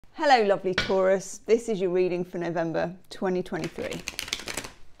Hello lovely Taurus, this is your reading for November 2023.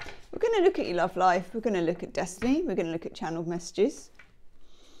 We're going to look at your love life, we're going to look at destiny, we're going to look at channeled messages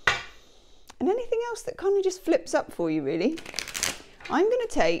and anything else that kind of just flips up for you really. I'm going to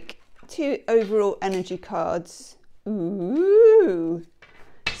take 2 overall energy cards. Ooh,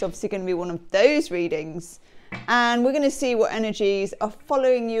 it's obviously going to be one of those readings and we're going to see what energies are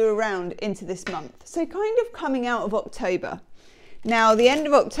following you around into this month. So kind of coming out of October. Now, the end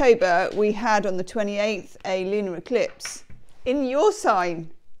of October, we had on the 28th a lunar eclipse in your sign.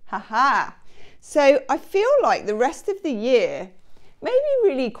 Haha. So I feel like the rest of the year, maybe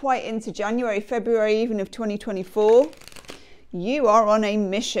really quite into January, February, even of 2024, you are on a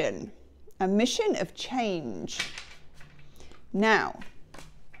mission of change. Now,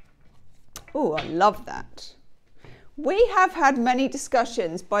 oh, I love that. We have had many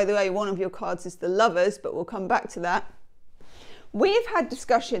discussions. By the way, one of your cards is the Lovers, but we'll come back to that. We've had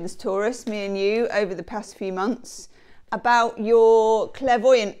discussions, Taurus, me and you, over the past few months about your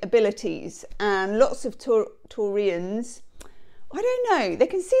clairvoyant abilities, and lots of Taurians, I don't know, they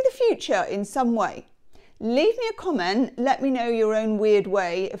can see the future in some way. Leave me a comment, let me know your own weird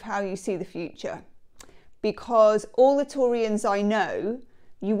way of how you see the future. Because all the Taurians I know,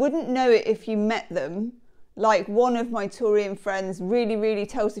 you wouldn't know it if you met them. Like one of my Taurian friends really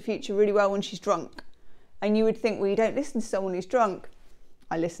tells the future really well when she's drunk. And you would think, well, you don't listen to someone who's drunk.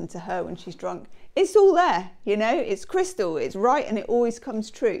 I listen to her when she's drunk. It's all there, you know, it's crystal, it's right, and it always comes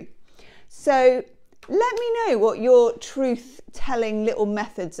true. So let me know what your truth-telling little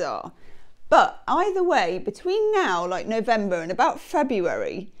methods are. But either way, between now, like November, and about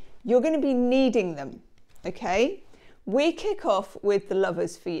February, you're going to be needing them, okay? We kick off with the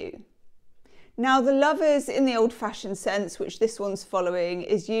Lovers for you. Now, the Lovers, in the old-fashioned sense, which this one's following,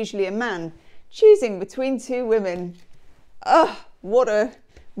 is usually a man choosing between 2 women. Ugh, what a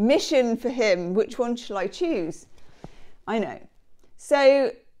mission for him. Which one shall I choose? I know.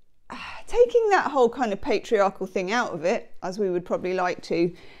 So taking that whole kind of patriarchal thing out of it, as we would probably like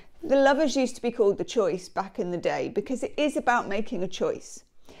to, the Lovers used to be called the choice back in the day because it is about making a choice.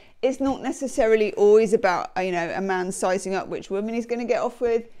 It's not necessarily always about, you know, a man sizing up which woman he's going to get off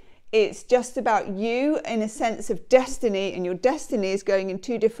with. It's just about you in a sense of destiny, and your destiny is going in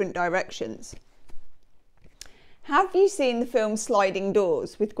 2 different directions. Have you seen the film Sliding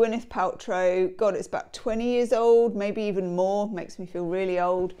Doors with Gwyneth Paltrow? God, it's about 20 years old, maybe even more. Makes me feel really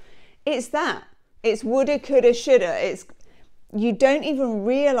old. It's that. It's woulda, coulda, shoulda. You don't even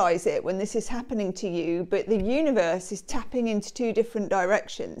realize it when this is happening to you, but the universe is tapping into 2 different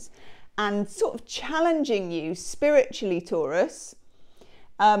directions and sort of challenging you spiritually, Taurus.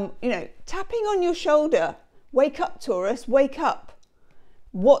 You know, tapping on your shoulder. Wake up, Taurus, wake up.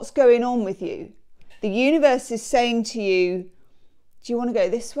 What's going on with you? The universe is saying to you, do you want to go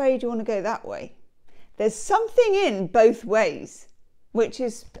this way? Do you want to go that way? There's something in both ways, which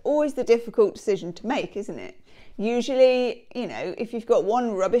is always the difficult decision to make, isn't it? Usually, you know, if you've got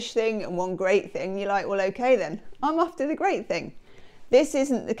one rubbish thing and one great thing, you're like, well, okay, then I'm after the great thing. This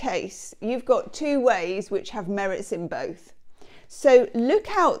isn't the case. You've got 2 ways which have merits in both. So look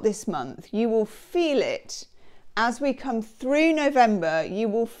out this month. You will feel it as we come through November. You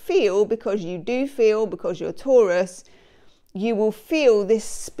will feel, because you do feel, because you're Taurus, you will feel this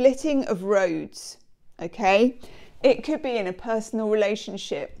splitting of roads, okay? It could be in a personal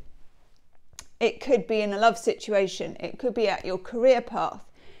relationship. It could be in a love situation. It could be at your career path.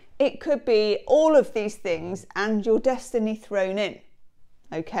 It could be all of these things and your destiny thrown in,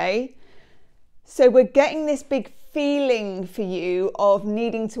 okay? So we're getting this big feeling for you of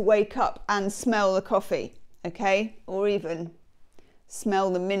needing to wake up and smell the coffee, okay? Or even smell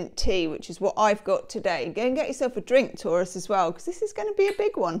the mint tea, which is what I've got today. Go and get yourself a drink, Taurus, as well, because this is going to be a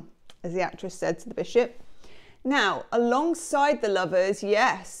big one, as the actress said to the bishop. Now, alongside the Lovers,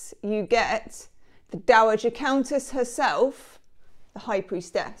 yes, you get the Dowager Countess herself, the High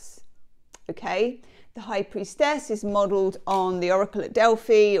Priestess, okay? The High Priestess is modelled on the Oracle at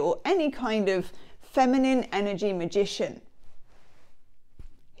Delphi or any kind of feminine energy magician.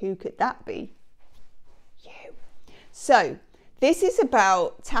 Who could that be? You. So this is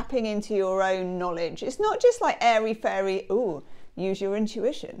about tapping into your own knowledge. It's not just like airy fairy, oh, use your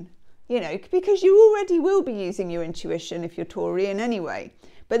intuition, you know, because you already will be using your intuition if you're Taurian anyway.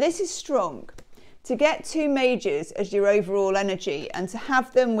 But this is strong. To get 2 majors as your overall energy and to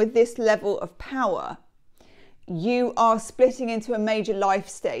have them with this level of power, you are splitting into a major life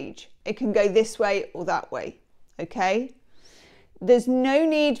stage. It can go this way or that way, okay? There's no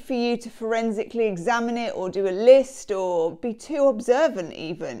need for you to forensically examine it or do a list or be too observant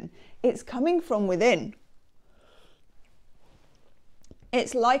even. It's coming from within.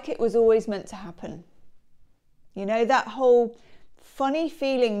 It's like it was always meant to happen. You know, that whole funny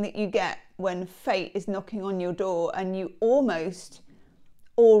feeling that you get when fate is knocking on your door and you almost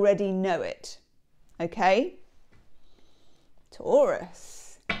already know it. Okay?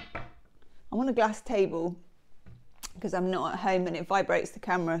 Taurus. I'm on a glass table because I'm not at home and it vibrates the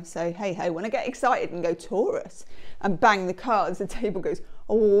camera. So hey ho, when I get excited and go Taurus and bang the cards, the table goes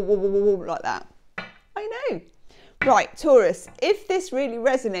oh, like that. I know. Right, Taurus, if this really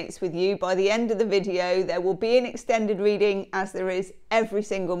resonates with you, by the end of the video, there will be an extended reading as there is every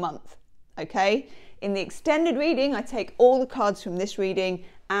single month, okay? In the extended reading, I take all the cards from this reading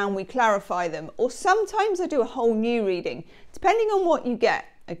and we clarify them. Or sometimes I do a whole new reading, depending on what you get,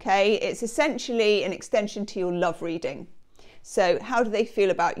 okay? It's essentially an extension to your love reading. So how do they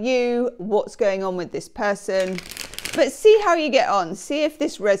feel about you? What's going on with this person? But see how you get on. See if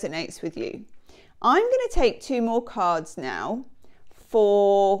this resonates with you. I'm going to take 2 more cards now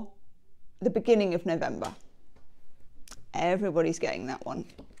for the beginning of November. Everybody's getting that one.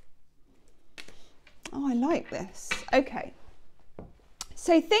 Oh, I like this. Okay.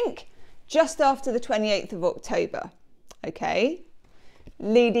 So think just after the 28th of October, okay?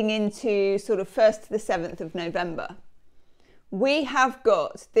 Leading into sort of 1st to the 7th of November. We have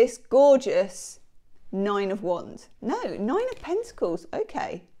got this gorgeous 9 of Wands. No, 9 of Pentacles.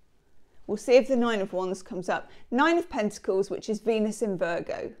 Okay. We'll see if the 9 of Wands comes up. 9 of Pentacles, which is Venus in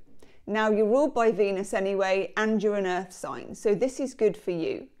Virgo. Now, you're ruled by Venus anyway, and you're an earth sign. So this is good for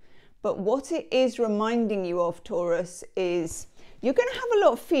you. But what it is reminding you of, Taurus, is you're going to have a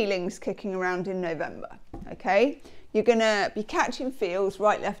lot of feelings kicking around in November, okay? You're going to be catching feels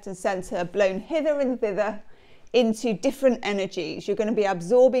right, left and centre, blown hither and thither into different energies. You're going to be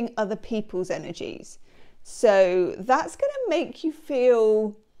absorbing other people's energies. So that's going to make you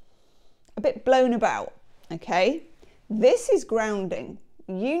feel a bit blown about, okay? This is grounding.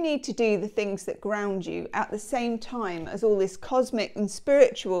 You need to do the things that ground you at the same time as all this cosmic and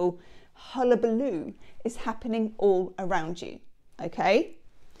spiritual hullabaloo is happening all around you, okay?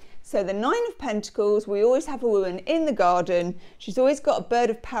 So the 9 of Pentacles, we always have a woman in the garden. She's always got a bird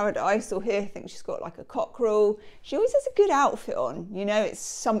of paradise, or here I think she's got like a cockerel. She always has a good outfit on, you know, it's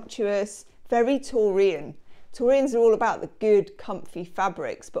sumptuous, very Taurian. Taurians are all about the good, comfy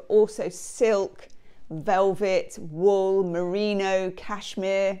fabrics, but also silk, velvet, wool, merino,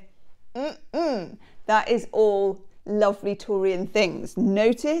 cashmere. That is all lovely Taurian things.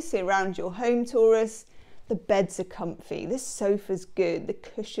 Notice around your home, Taurus, the beds are comfy, the sofa's good, the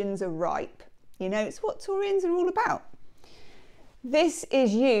cushions are ripe. You know, it's what Taurians are all about. This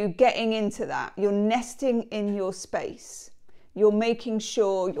is you getting into that. You're nesting in your space. You're making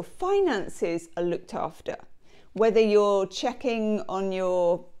sure your finances are looked after. Whether you're checking on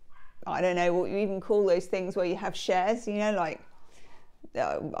your, I don't know what you even call those things where you have shares, you know, like,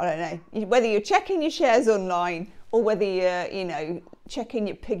 I don't know, whether you're checking your shares online or whether you're, you know, checking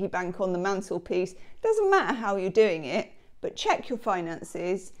your piggy bank on the mantelpiece, doesn't matter how you're doing it, but check your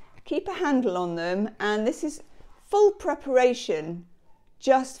finances, keep a handle on them, and this is full preparation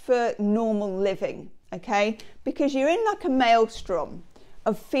just for normal living, okay? Because you're in like a maelstrom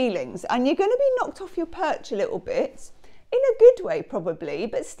of feelings and you're going to be knocked off your perch a little bit, in a good way probably,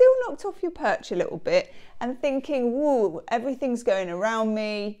 but still knocked off your perch a little bit and thinking, whoa, everything's going around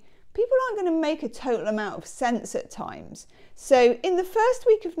me. People aren't going to make a total amount of sense at times. So in the first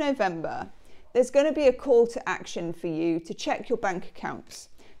week of November, there's going to be a call to action for you to check your bank accounts,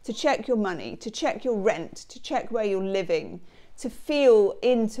 to check your money, to check your rent, to check where you're living, to feel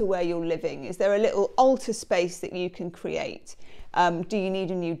into where you're living. Is there a little altar space that you can create? Do you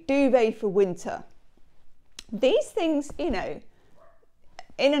need a new duvet for winter? These things, you know,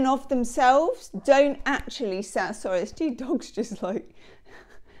 in and of themselves don't actually sound, sorry, there's 2 dogs just like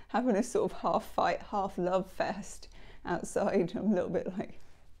having a sort of half fight, half love fest outside. I'm a little bit like,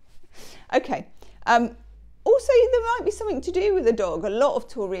 okay. Also, there might be something to do with a dog. A lot of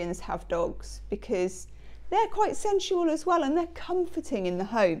Taurians have dogs because they're quite sensual as well and they're comforting in the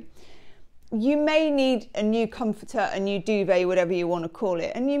home. You may need a new comforter, a new duvet, whatever you want to call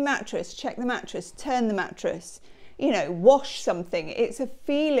it, a new mattress, check the mattress, turn the mattress, you know, wash something. It's a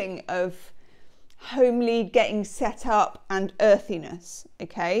feeling of homely getting set up and earthiness,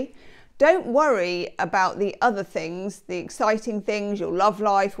 okay? Don't worry about the other things, the exciting things, your love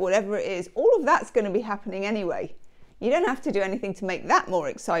life, whatever it is. All of that's going to be happening anyway. You don't have to do anything to make that more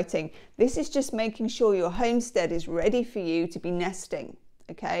exciting. This is just making sure your homestead is ready for you to be nesting,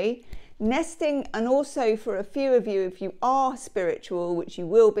 okay? Nesting, and also for a few of you, if you are spiritual, which you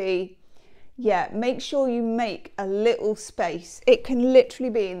will be, yeah, make sure you make a little space. It can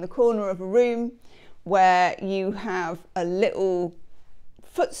literally be in the corner of a room where you have a little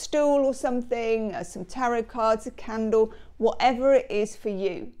footstool or something, some tarot cards, a candle, whatever it is for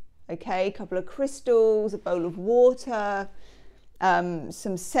you. Okay, a couple of crystals, a bowl of water,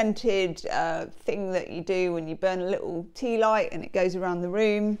 some scented thing that you do when you burn a little tea light and it goes around the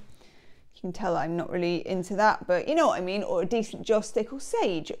room. You can tell I'm not really into that, but you know what I mean, or a decent joss stick or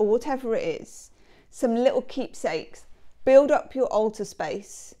sage or whatever it is. Some little keepsakes. Build up your altar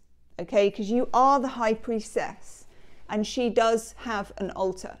space, okay, because you are the high priestess and she does have an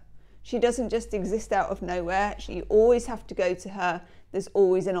altar. She doesn't just exist out of nowhere. You always have to go to her. There's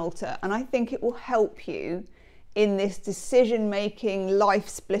always an altar. And I think it will help you in this decision-making,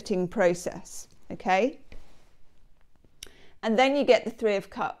 life-splitting process, okay? And then you get the Three of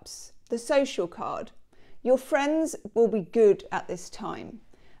Cups, the social card. Your friends will be good at this time.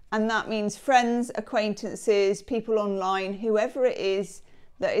 And that means friends, acquaintances, people online, whoever it is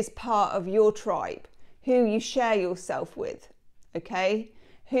that is part of your tribe, who you share yourself with, okay?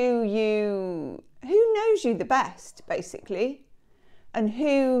 Who knows you the best, basically, and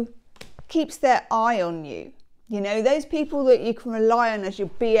who keeps their eye on you. You know, those people that you can rely on as your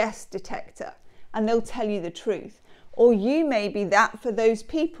BS detector, and they'll tell you the truth. Or you may be that for those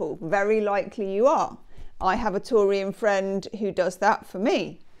people. Very likely you are. I have a Taurian friend who does that for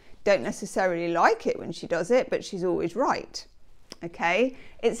me. Don't necessarily like it when she does it, but she's always right. Okay?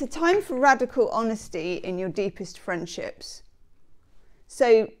 It's a time for radical honesty in your deepest friendships.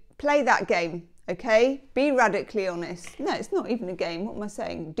 So play that game, okay? Be radically honest. No, it's not even a game. What am I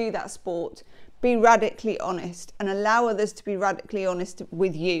saying? Do that sport. Be radically honest and allow others to be radically honest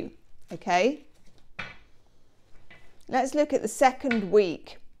with you, okay? Let's look at the second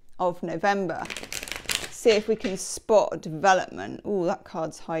week of November. See if we can spot a development. Oh, that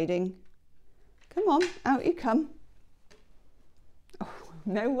card's hiding. Come on, out you come. Oh,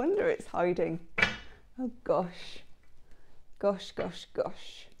 no wonder it's hiding. Oh, gosh. Gosh, gosh,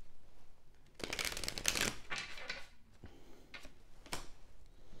 gosh.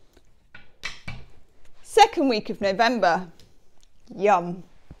 Second week of November. Yum.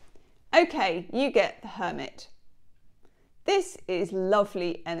 Okay, you get the Hermit. This is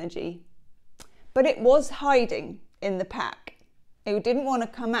lovely energy, but it was hiding in the pack. It didn't want to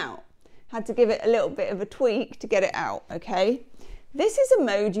come out. Had to give it a little bit of a tweak to get it out, okay? This is a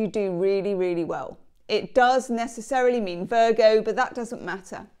mode you do really, really well. It does necessarily mean Virgo, but that doesn't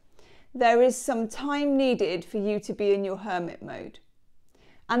matter. There is some time needed for you to be in your hermit mode.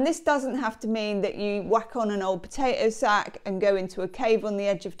 And this doesn't have to mean that you whack on an old potato sack and go into a cave on the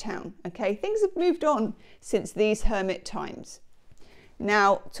edge of town, okay? Things have moved on since these hermit times.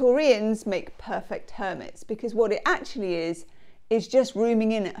 Now, Taurians make perfect hermits because what it actually is just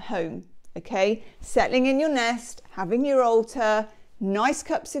rooming in at home, okay? Settling in your nest, having your altar, nice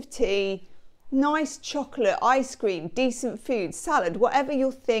cups of tea, nice chocolate, ice cream, decent food, salad, whatever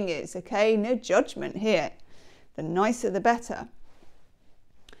your thing is, okay? No judgment here. The nicer the better.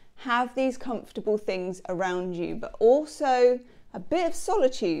 Have these comfortable things around you, but also a bit of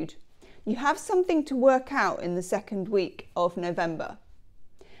solitude. You have something to work out in the second week of November.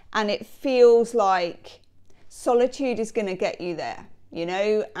 And it feels like solitude is going to get you there, you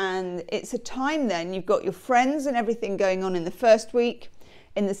know, and it's a time then you've got your friends and everything going on in the first week.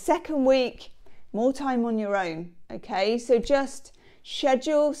 In the second week, more time on your own, okay? So just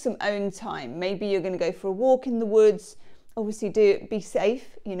schedule some own time. Maybe you're going to go for a walk in the woods. Obviously be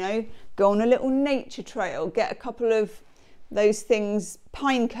safe, you know, go on a little nature trail, get a couple of those things,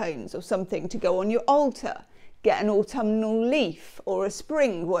 pine cones or something to go on your altar, get an autumnal leaf or a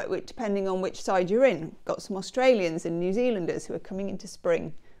spring, depending on which side you're in. Got some Australians and New Zealanders who are coming into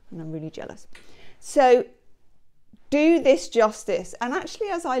spring and I'm really jealous. So do this justice. And actually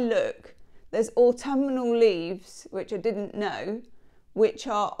as I look, there's autumnal leaves, which I didn't know, which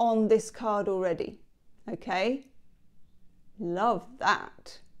are on this card already, okay? Love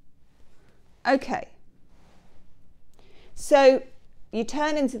that. Okay. So you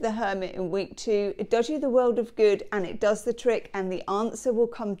turn into the Hermit in week 2. It does you the world of good and it does the trick and the answer will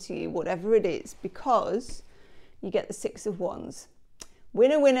come to you, whatever it is, because you get the 6 of Wands.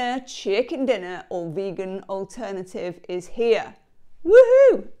 Winner, winner, chicken dinner or vegan alternative is here.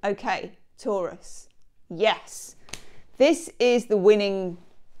 Woohoo! Okay, Taurus. Yes. This is the winning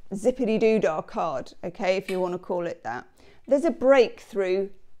zippity-doo-dah card, okay, if you want to call it that. There's a breakthrough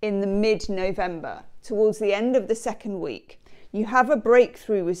in the mid-November, towards the end of the second week. You have a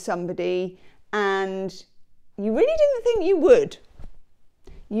breakthrough with somebody and you really didn't think you would.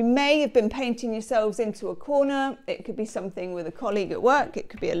 You may have been painting yourselves into a corner. It could be something with a colleague at work. It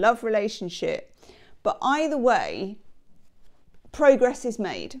could be a love relationship. But either way, progress is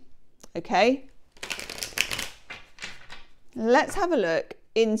made, okay? Let's have a look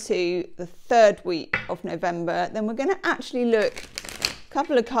into the 3rd week of November, then we're going to actually look a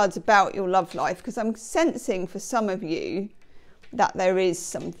couple of cards about your love life, because I'm sensing for some of you that there is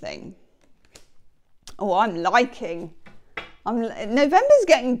something. Oh, November's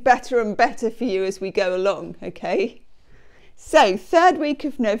getting better and better for you as we go along, okay? So, 3rd week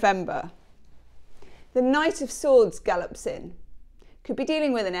of November, the Knight of Swords gallops in. Could be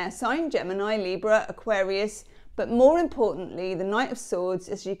dealing with an air sign, Gemini, Libra, Aquarius, but more importantly, the Knight of Swords,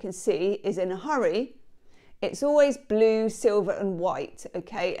 as you can see, is in a hurry. It's always blue, silver and white,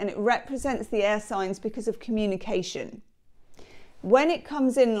 okay? And it represents the air signs because of communication. When it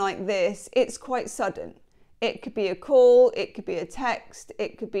comes in like this, it's quite sudden. It could be a call, it could be a text,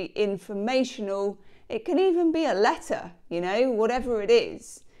 it could be informational, it can even be a letter, you know, whatever it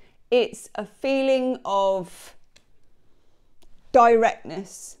is. It's a feeling of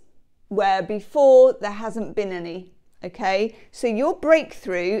directness where before there hasn't been any, okay? So your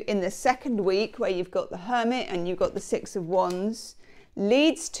breakthrough in the 2nd week, where you've got the Hermit and you've got the 6 of Wands,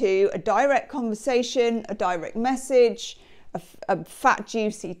 leads to a direct conversation, a direct message, a fat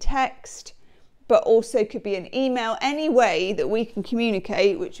juicy text, but also could be an email. Any way that we can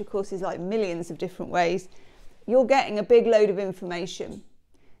communicate, which of course is like millions of different ways, you're getting a big load of information.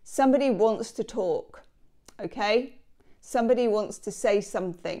 Somebody wants to talk, okay? Somebody wants to say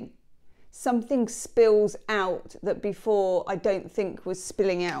something. Something spills out that before I don't think was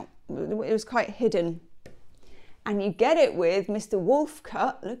spilling out. It was quite hidden. And you get it with Mr.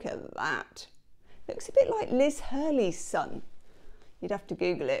 Wolfcut. Look at that. Looks a bit like Liz Hurley's son. You'd have to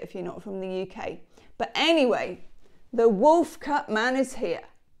Google it if you're not from the UK. But anyway, the Wolfcut man is here.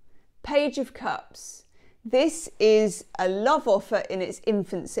 Page of Cups. This is a love offer in its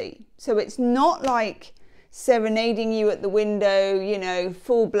infancy. So it's not like serenading you at the window, you know,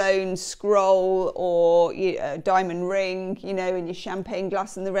 full-blown scroll or a diamond ring, you know, in your champagne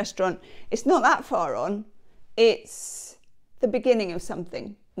glass in the restaurant. It's not that far on. It's the beginning of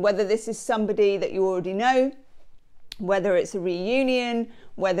something. Whether this is somebody that you already know, whether it's a reunion,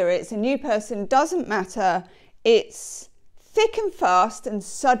 whether it's a new person, doesn't matter. It's thick and fast and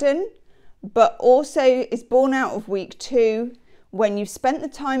sudden, but also is born out of week 2, when you've spent the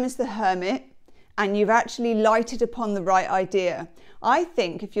time as the Hermit and you've actually lighted upon the right idea. I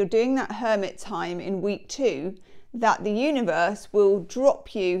think if you're doing that Hermit time in week 2, that the universe will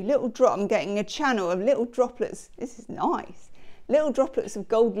drop you, I'm getting a channel of little droplets. This is nice. Little droplets of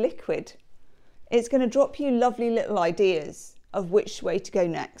gold liquid. It's going to drop you lovely little ideas of which way to go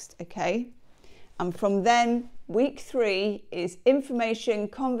next, okay? And from then, week 3 is information,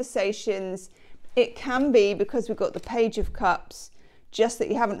 conversations. It can be, because we've got the Page of Cups, just that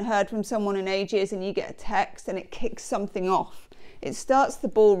you haven't heard from someone in ages and you get a text and it kicks something off. It starts the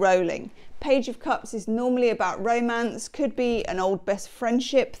ball rolling. Page of Cups is normally about romance, could be an old best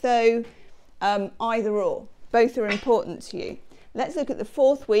friendship though, either or. Both are important to you. Let's look at the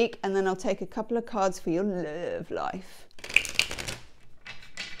 4th week and then I'll take a couple of cards for your love life.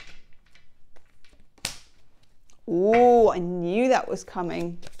 Oh, I knew that was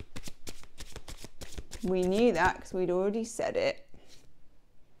coming. We knew that because we'd already said it.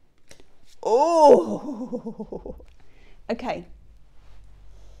 Oh, okay.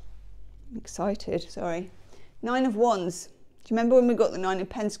 I'm excited, sorry. 9 of Wands. Do you remember when we got the 9 of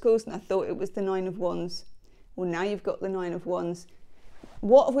Pentacles and I thought it was the 9 of Wands? Well, now you've got the 9 of Wands.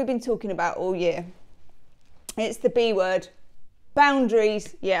 What have we been talking about all year? It's the B word.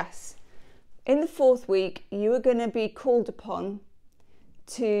 Boundaries, yes. In the 4th week, you are going to be called upon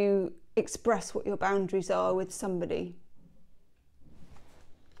to express what your boundaries are with somebody.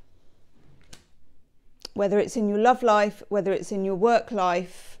 Whether it's in your love life, whether it's in your work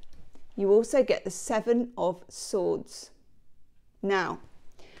life, you also get the 7 of Swords. Now,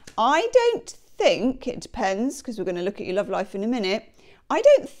 I don't think, it depends, because we're going to look at your love life in a minute, I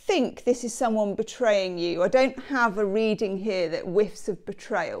don't think this is someone betraying you. I don't have a reading here that whiffs of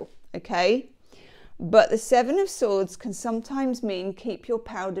betrayal, okay? But the 7 of Swords can sometimes mean keep your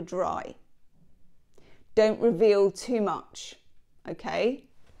powder dry. Don't reveal too much, okay?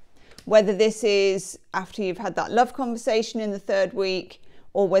 Whether this is after you've had that love conversation in the 3rd week,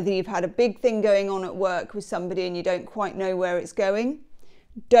 or whether you've had a big thing going on at work with somebody and you don't quite know where it's going,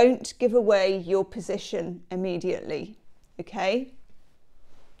 don't give away your position immediately, okay?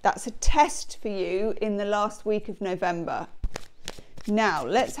 That's a test for you in the last week of November. Now,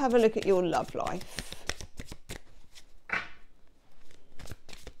 let's have a look at your love life.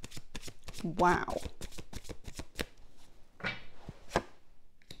 Wow.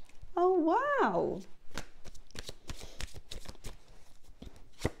 Oh, wow.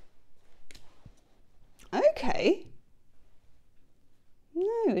 Okay.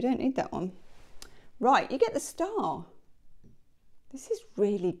 we don't need that one. Right, you get the Star. This is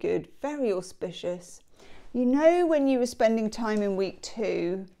really good, very auspicious. You know when you were spending time in week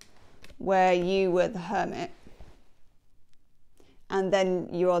 2 where you were the Hermit, and then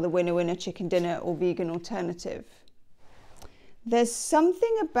you are the winner chicken dinner or vegan alternative. There's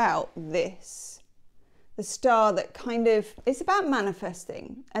something about this, the Star, that kind of, it's about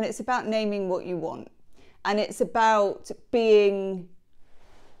manifesting, and it's about naming what you want, and it's about being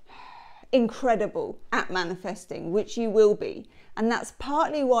incredible at manifesting, which you will be. And that's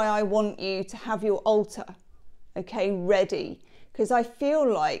partly why I want you to have your altar, okay, ready. Because I feel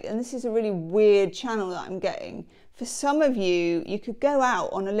like, and this is a really weird channel that I'm getting, for some of you, you could go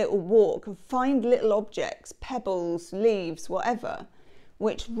out on a little walk and find little objects, pebbles, leaves, whatever,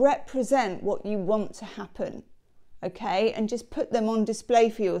 which represent what you want to happen, okay? And just put them on display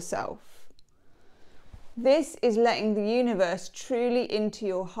for yourself. This is letting the universe truly into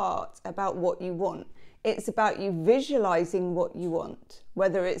your heart about what you want. It's about you visualizing what you want,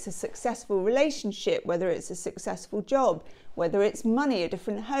 whether it's a successful relationship, whether it's a successful job, whether it's money, a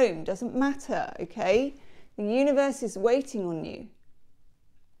different home, doesn't matter, okay? The universe is waiting on you.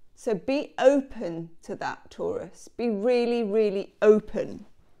 So be open to that, Taurus. Be really, really open.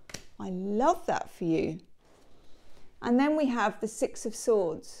 I love that for you. And then we have the Six of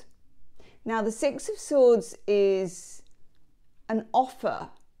Swords. Now, the Six of Swords is an offer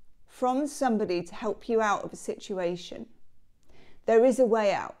from somebody to help you out of a situation. There is a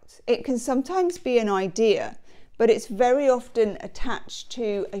way out. It can sometimes be an idea, but it's very often attached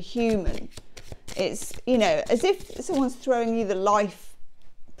to a human. It's, you know, as if someone's throwing you the life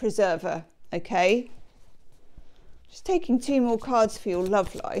preserver, okay? Just taking 2 more cards for your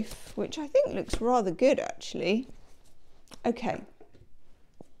love life, which I think looks rather good, actually. Okay.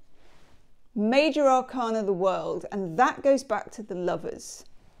 Major Arcana of the World, and that goes back to the Lovers.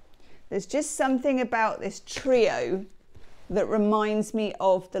 There's just something about this trio that reminds me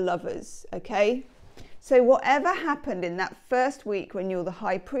of the Lovers, okay? So whatever happened in that first week when you're the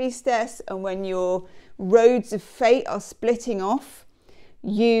High Priestess and when your roads of fate are splitting off,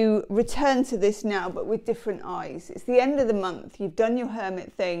 you return to this now, but with different eyes. It's the end of the month. You've done your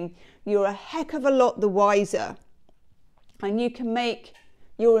hermit thing. You're a heck of a lot the wiser. And you can make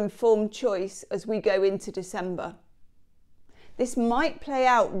your informed choice as we go into December. This might play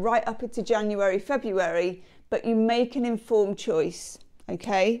out right up into January, February, but you make an informed choice,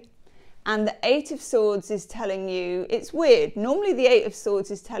 okay? And the Eight of Swords is telling you, it's weird. Normally the Eight of Swords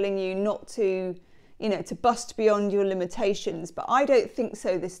is telling you not to, you know, to bust beyond your limitations, but I don't think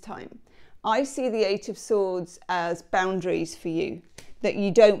so this time. I see the Eight of Swords as boundaries for you that you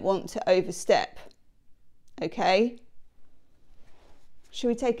don't want to overstep, okay? Should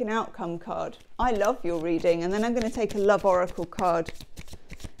we take an outcome card? I love your reading, and then I'm going to take a love oracle card.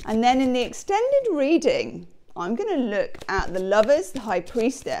 And then in the extended reading, I'm going to look at the Lovers, the High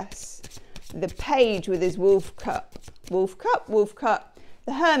Priestess, the Page with his wolf cup,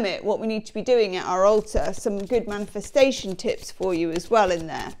 the Hermit, what we need to be doing at our altar, some good manifestation tips for you as well in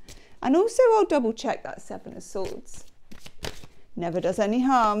there. And also I'll double check that Seven of Swords. Never does any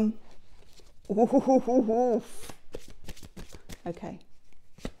harm. Okay.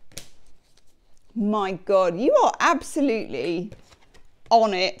 My God, you are absolutely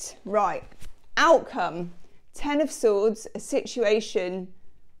on it. Right. Outcome. 10 of Swords, a situation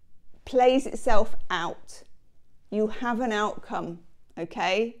plays itself out. You have an outcome,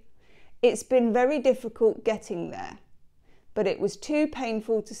 okay? It's been very difficult getting there, but it was too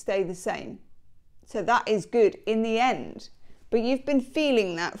painful to stay the same. So that is good in the end. But you've been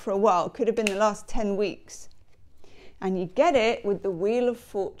feeling that for a while. Could have been the last 10 weeks. And you get it with the Wheel of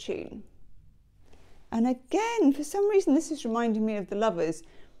Fortune. And again, for some reason, this is reminding me of the Lovers.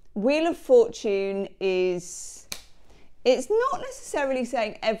 Wheel of Fortune is, it's not necessarily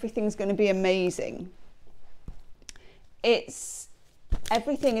saying everything's going to be amazing. It's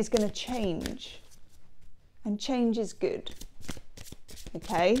everything is going to change. And change is good.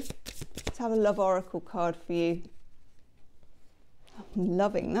 Okay? Let's have a love oracle card for you. I'm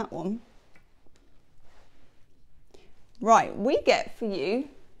loving that one. Right, we get for you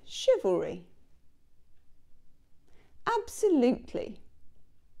chivalry. Absolutely.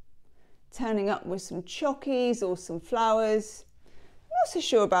 Turning up with some chockies or some flowers. I'm not so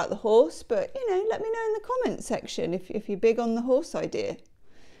sure about the horse, but you know, let me know in the comment section if you're big on the horse idea.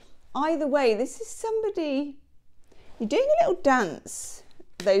 Either way, this is somebody, you're doing a little dance.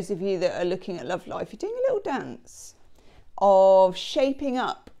 Those of you that are looking at love life, you're doing a little dance of shaping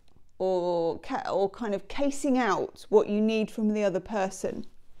up or kind of casing out what you need from the other person.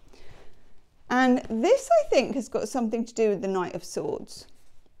 And this, I think, has got something to do with the Knight of Swords.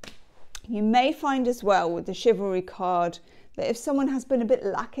 You may find as well with the chivalry card that if someone has been a bit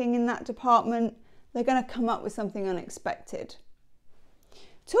lacking in that department, they're going to come up with something unexpected.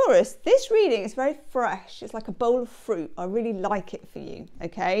 Taurus, this reading is very fresh. It's like a bowl of fruit. I really like it for you,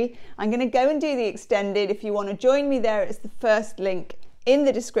 okay? I'm going to go and do the extended. If you want to join me there, it's the first link in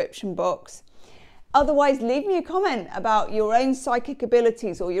the description box. Otherwise, leave me a comment about your own psychic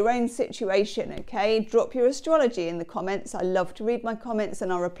abilities or your own situation, okay? Drop your astrology in the comments. I love to read my comments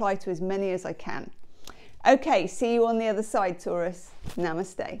and I'll reply to as many as I can. Okay, see you on the other side, Taurus.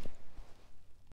 Namaste.